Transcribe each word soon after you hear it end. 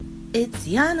It's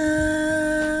Yana,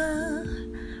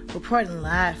 reporting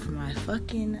live from my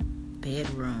fucking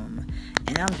bedroom,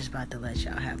 and I'm just about to let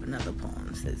y'all have another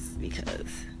poem, because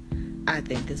I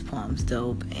think this poem's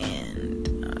dope,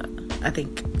 and I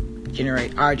think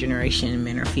our generation,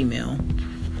 men or female,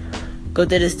 go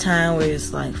through this time where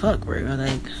it's like, fuck, we're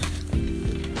like,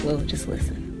 well, just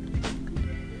listen.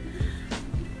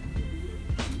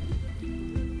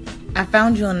 I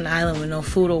found you on an island with no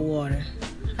food or water.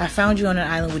 I found you on an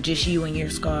island with just you and your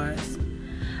scars.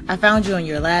 I found you on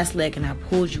your last leg and I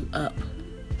pulled you up.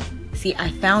 See,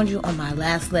 I found you on my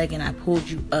last leg and I pulled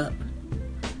you up.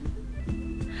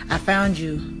 I found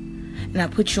you and I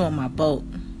put you on my boat.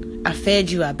 I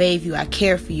fed you, I bathed you, I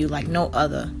cared for you like no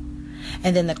other.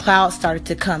 And then the clouds started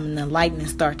to come and the lightning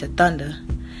started to thunder.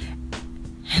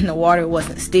 And the water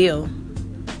wasn't still.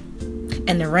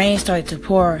 And the rain started to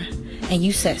pour and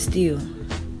you sat still.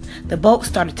 The boat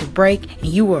started to break and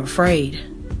you were afraid.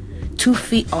 2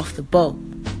 feet off the boat,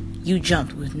 you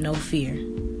jumped with no fear.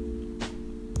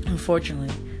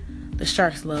 Unfortunately, the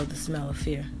sharks love the smell of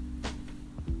fear.